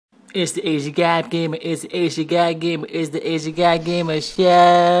It's the Asian Guy Gamer, it's the Asian Guy Gamer, it's the Asian Guy Gamer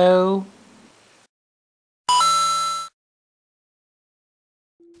show.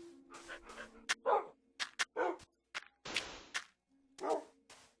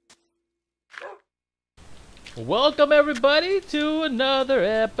 Welcome everybody to another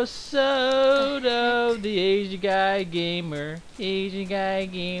episode of the Asian Guy Gamer, Asian Guy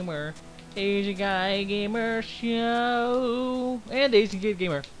Gamer, Asian Guy Gamer show, and Asian Kid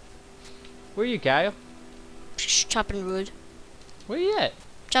Gamer. Where are you, Kyle? Chopping wood. Where you at?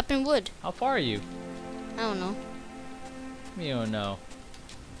 Chopping wood. How far are you? I don't know. You don't know.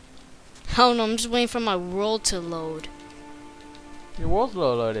 I don't know. I'm just waiting for my world to load. Your world's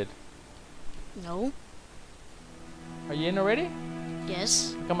loaded. No. Are you in already?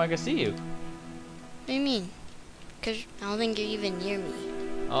 Yes. How come I can see you? What do you mean? Because I don't think you're even near me.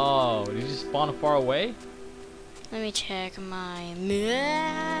 Oh, did you spawn far away? Let me check my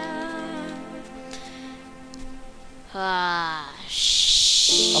map. How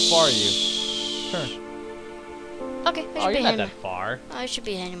far are you? Turn. Okay, Oh, you're not that far. I should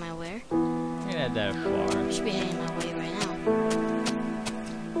be heading my way. You're not that far. I should be heading my way right now.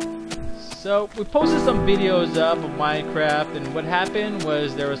 So, we posted some videos up of Minecraft, and what happened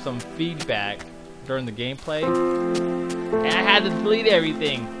was there was some feedback during the gameplay. And I had to delete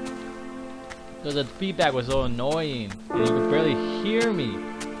everything. Because the feedback was so annoying, and you could barely hear me.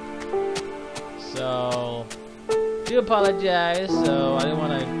 So, I do apologize, so I didn't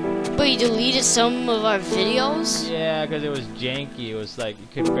want to... But you deleted some of our videos? Yeah, because it was janky. It was like, you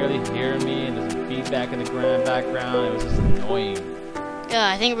could barely hear me, and there's some feedback in the background. It was just annoying. Yeah,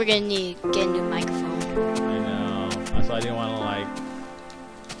 I think we're gonna need to get a new microphone. I know. So I didn't want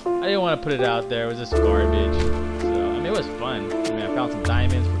to put it out there. It was just garbage. So, I mean, it was fun. I mean, I found some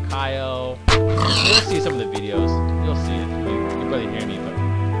diamonds for Kyle. You'll see some of the videos. You'll see it. You can barely hear me, but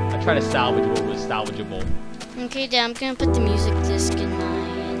I try to salvage what was salvageable. Okay, Dad, I'm gonna put the music disc in the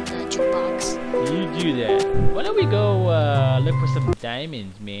jukebox. You do that. Why don't we go look for some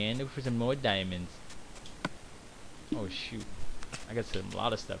diamonds, man? Look for some more diamonds. Oh shoot, I got a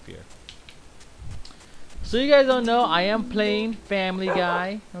lot of stuff here. So you guys don't know, I am playing Family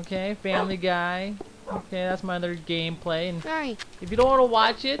Guy. Okay, Family Guy. Okay, that's my other gameplay. And Sorry. if you don't want to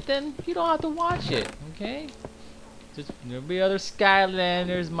watch it, then you don't have to watch it. Okay. Just there'll be other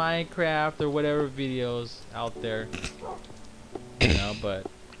Skylanders, Minecraft, or whatever videos out there. You know, but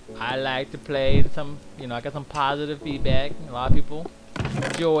I like to play some. You know, I got some positive feedback. A lot of people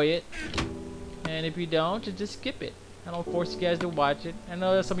enjoy it, and if you don't, just skip it. I don't force you guys to watch it. I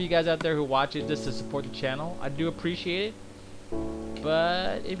know there's some of you guys out there who watch it just to support the channel. I do appreciate it,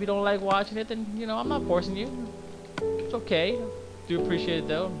 but if you don't like watching it, then you know I'm not forcing you. It's okay. Do appreciate it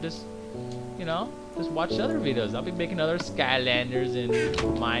though. Just you know. Just watch other videos. I'll be making other Skylanders and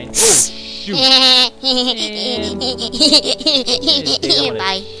mine. Oh shoot!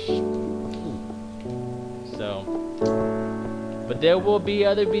 Bye. So, but there will be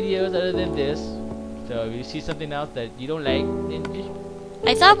other videos other than this. So if you see something else that you don't like, then just...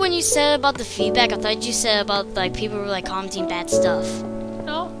 I thought when you said about the feedback, I thought you said about like people were like commenting bad stuff.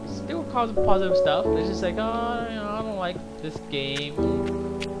 No, they were causing positive stuff. It's just like, oh, you know, I don't like this game.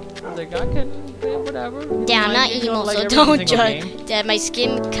 I was like, I can, whatever. Yeah, I'm not emo, like so don't judge. game. Dad, my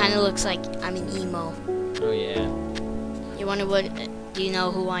skin kind of looks like I'm an emo. Oh yeah. You wonder what? Do you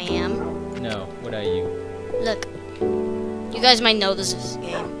know who I am? No. What are you? Look, you guys might know this is a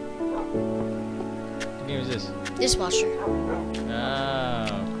game. What game is this? Dishwasher. Oh,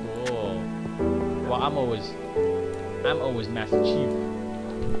 cool. Well, I'm always Master Chief.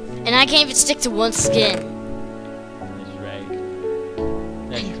 And I can't even stick to one skin. That's right.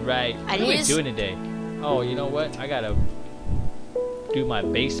 That's right. What are we doing today? Oh, you know what? I gotta do my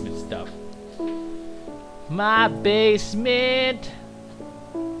basement stuff. My basement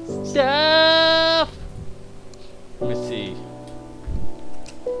stuff. Let me see.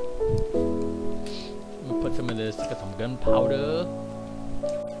 I'm gonna put some of this. Got some gunpowder.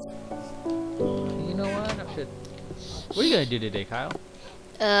 You know what? I should. What are you gonna do today, Kyle?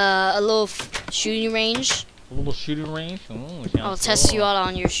 A little shooting range. A little shooting range. Ooh, I'll test you out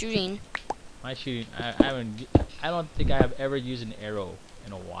on your shooting. My shooting. I don't think I have ever used an arrow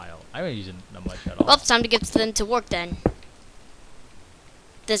in a while. I haven't used it that much at all. Well, it's time to get them to work then.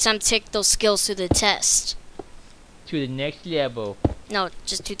 It's time to take those skills to the test. To the next level. No,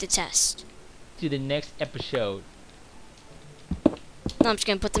 just to the test. To the next episode. No, I'm just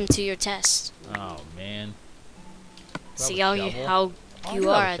gonna put them to your test. Oh man. See how you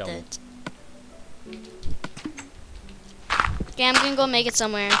are at that. Okay, I'm gonna go make it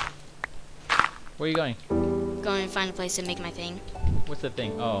somewhere. Where are you going? Going to find a place to make my thing. What's the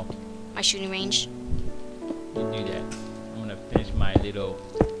thing? Oh, My shooting range. you do that. I'm gonna finish my little.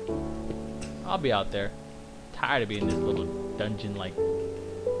 I'll be out there. Tired of being in this little dungeon-like room.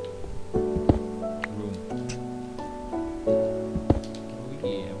 Oh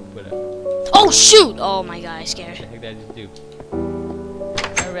yeah, we put a. Oh shoot! Oh my god, I scared. What the heck did I just do?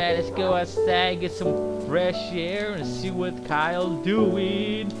 Alright, let's go outside, get some fresh air, and see what Kyle's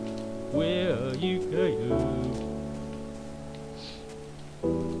doing. Where are you going?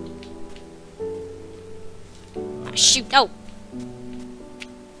 Shoot! Oh!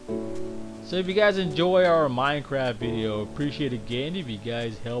 So if you guys enjoy our Minecraft video, appreciate it again if you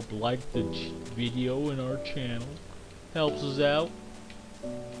guys help like the video in our channel. Helps us out.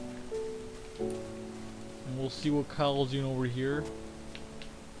 And we'll see what Kyle's doing over here.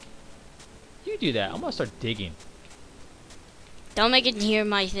 You do that. I'm gonna start digging. Don't make it near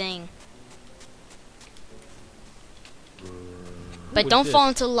my thing. But don't fall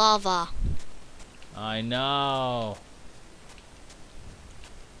into lava. I know.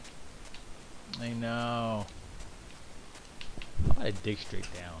 I know. How about I dig straight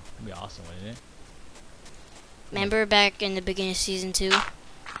down? That'd be awesome, wouldn't it? Remember back in the beginning of season 2?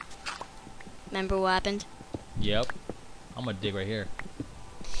 Remember what happened? Yep. I'm gonna dig right here.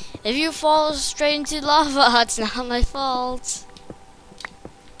 If you fall straight into lava, it's not my fault.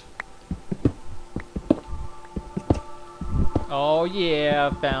 Oh yeah,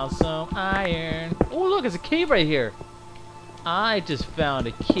 found some iron. Oh look, it's a cave right here. I just found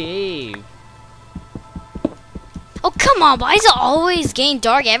a cave. Oh come on, why is it always getting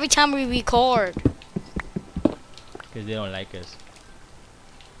dark every time we record? Because they don't like us.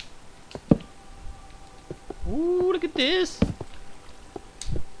 Ooh, look at this.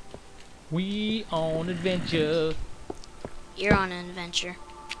 We on adventure. You're on an adventure.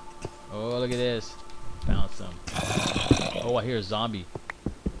 Oh, look at this. Found some. Oh, I hear a zombie.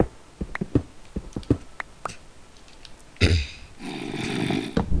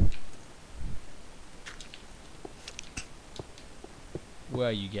 Where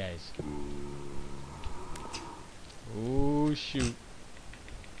are you guys? Oh, shoot.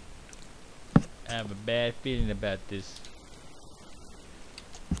 I have a bad feeling about this.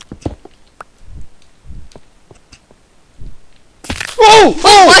 Oh!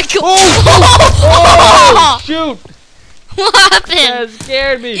 Oh my god! Oh! Shoot! What happened? That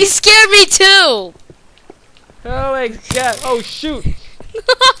scared me. You scared me too! Oh my god! Oh shoot!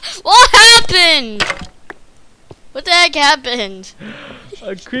 What happened? What the heck happened?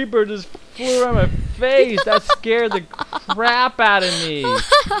 A creeper just flew around my face. That scared the crap out of me.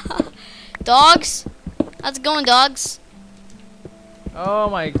 Dogs? How's it going, dogs? Oh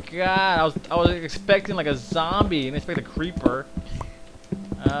my god! I was expecting like a zombie, and I expect a creeper.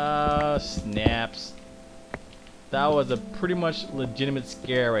 Snaps. That was a pretty much legitimate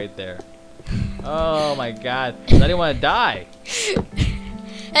scare right there. Oh my god! I didn't want to die.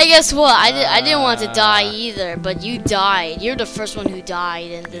 Hey, guess what? I didn't want to die either, but you died. You're the first one who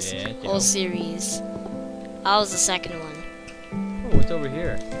died in this whole series. I was the second one. Oh, what's over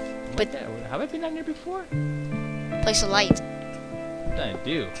here? But have I been down here before? place a light. What did I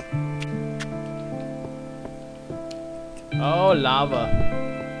do? Oh, lava.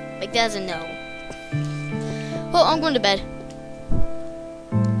 Like that's a no. Well, I'm going to bed.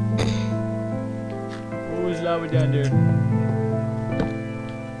 Oh, there's lava down there.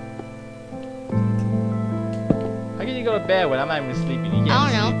 How can you go to bed when I'm not even sleeping? You can't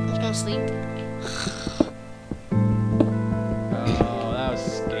I don't know. I'm just gonna sleep. Oh, that was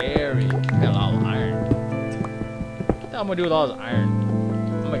scary. Got a lot of iron. What the hell am I gonna do with all this iron?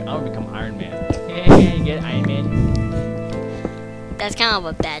 I'm gonna become Iron Man. Hey, you get Iron Man? That's kind of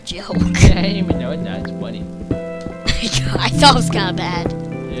a bad joke. I didn't even know it. That's funny. I thought it was kind of bad.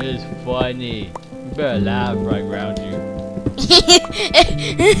 It is funny. You better laugh before I ground you.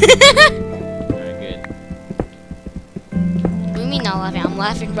 Alright, good. What do you mean not laughing? I'm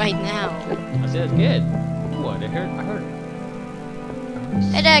laughing right now. I said that's good. What? I heard.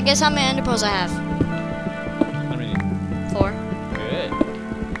 Hey Dad, guess how many ender pearls I have? How many? 4. Good.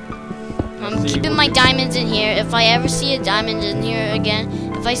 I'm Let's see keeping what my we- diamonds in here. If I ever see a diamond in here again,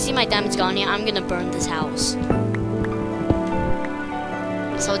 if I see my diamonds gone here, I'm gonna burn this house.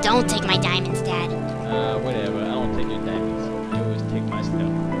 So don't take my diamonds, Dad. Whatever. I don't take your diamonds. You always take my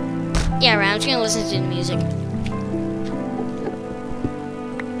stuff. Yeah, right. I'm just gonna listen to the music.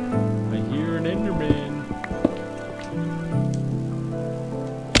 I hear an Enderman.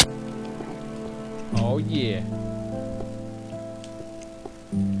 Oh yeah.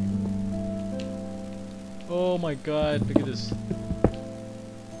 Oh my god, look at this.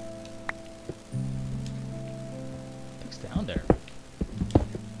 What's down there?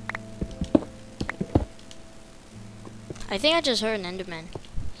 I think I just heard an Enderman.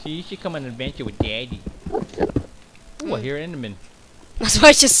 See, you should come on an adventure with Daddy. Ooh, I hear an Enderman. That's what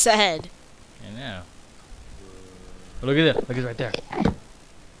I just said. I know. Oh, look at that. Look, it's right there. Here,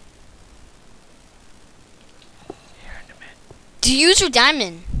 Enderman. Do you use your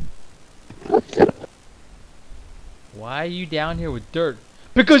diamond? Why are you down here with dirt?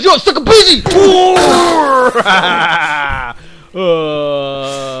 Because you're sucker busy!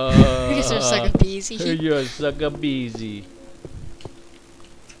 You're sucker busy. You're a sucker busy.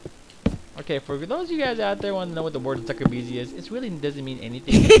 Okay, for those of you guys out there want to know what the word sucker busy is, it really doesn't mean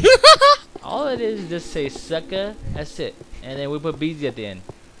anything. All it is just say sucker, that's it. And then we put busy at the end.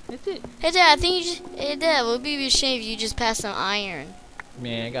 That's it. Hey Dad, I think you just, hey Dad, it would be a shame if you just passed some iron.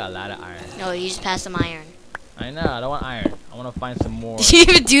 Man, I got a lot of iron. No, you just passed some iron. I know, I don't want iron. I want to find some more. Did you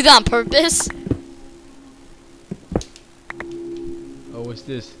even do that on purpose? Oh, what's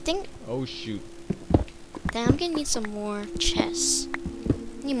this? Oh, shoot. Then I'm gonna need some more chests.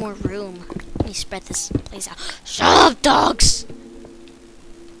 I need more room. Let me spread this place out. Shut up, dogs!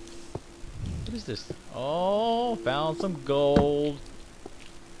 What is this? Oh, found some gold.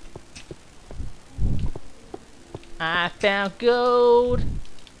 I found gold.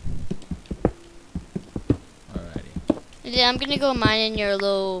 Alrighty. Yeah, I'm gonna go mine in your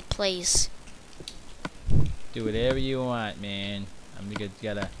little place. Do whatever you want, man. I'm gonna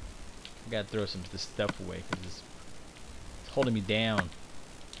gotta throw some of this stuff away because it's holding me down.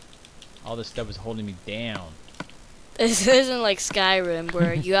 All this stuff is holding me down. This isn't like Skyrim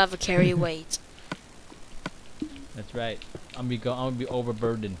where you have a carry weight. That's right. I'm gonna be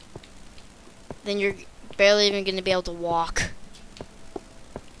overburdened. Then you're barely even gonna be able to walk.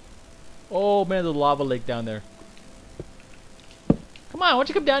 Oh man, there's a lava lake down there. Come on, why don't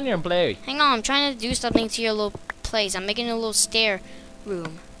you come down here and play? Hang on, I'm trying to do something to your little place. I'm making a little stair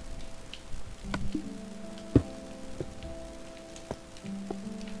room.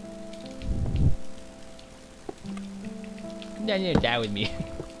 Come down here and die with me.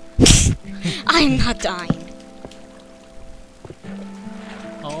 I'm not dying.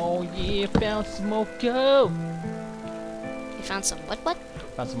 Oh yeah, found some more gold. You found some what?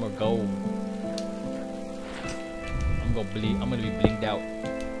 Found some more gold. I'm gonna be blinged out.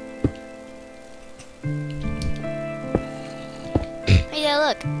 Hey, yeah,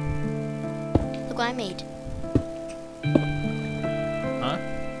 look. Look what I made. Huh?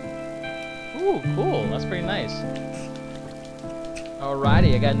 Ooh, cool. That's pretty nice.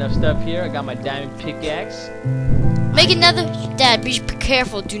 Alrighty, I got enough stuff here. I got my diamond pickaxe. Make another. Dad, be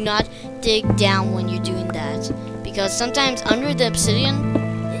careful. Do not dig down when you're doing that, because sometimes under the obsidian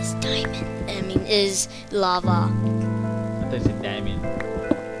is diamond. Is lava. I thought you said diamond.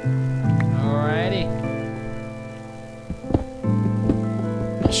 Alrighty.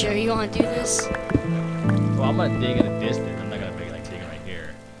 You sure you want to do this? Well, I'm gonna dig at a distance. I'm not gonna be like digging right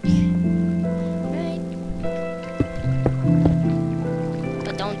here. Right.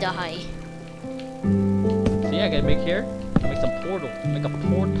 But don't die. So yeah, I gotta make here. Make some portal. Make a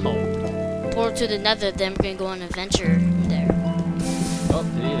portal. Portal to the nether, then we're gonna go on an adventure there. Oh,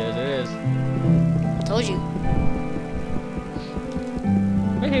 there it is. Told you.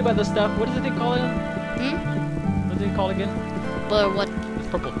 I hear about this stuff. What does it thing called again? What is it called again? But what? It's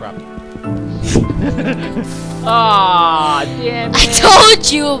purple crap. Ah, damn it. I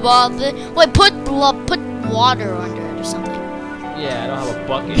told you about it. Wait, put water under it or something. Yeah, I don't have a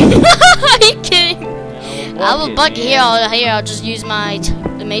bucket. Are you kidding? I I have a bucket here. I'll just use my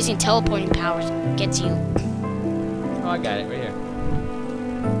amazing teleporting powers and get to you. Oh, I got it right here.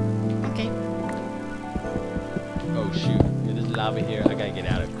 Okay. Oh shoot, there's lava here. I gotta get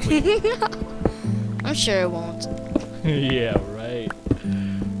out of it quick. I'm sure it won't. Yeah, right.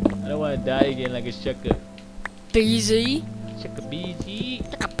 I don't want to die again like a sucker. Busy. Sucker busy.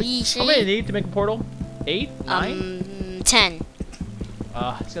 Like a busy. How many do you need to make a portal? 8? 9? 10.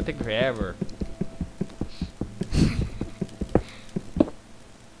 It's gonna take forever.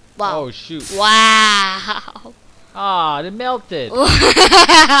 Wow. Oh shoot. Wow. Ah, it melted.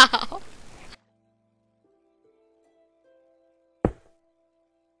 Wow.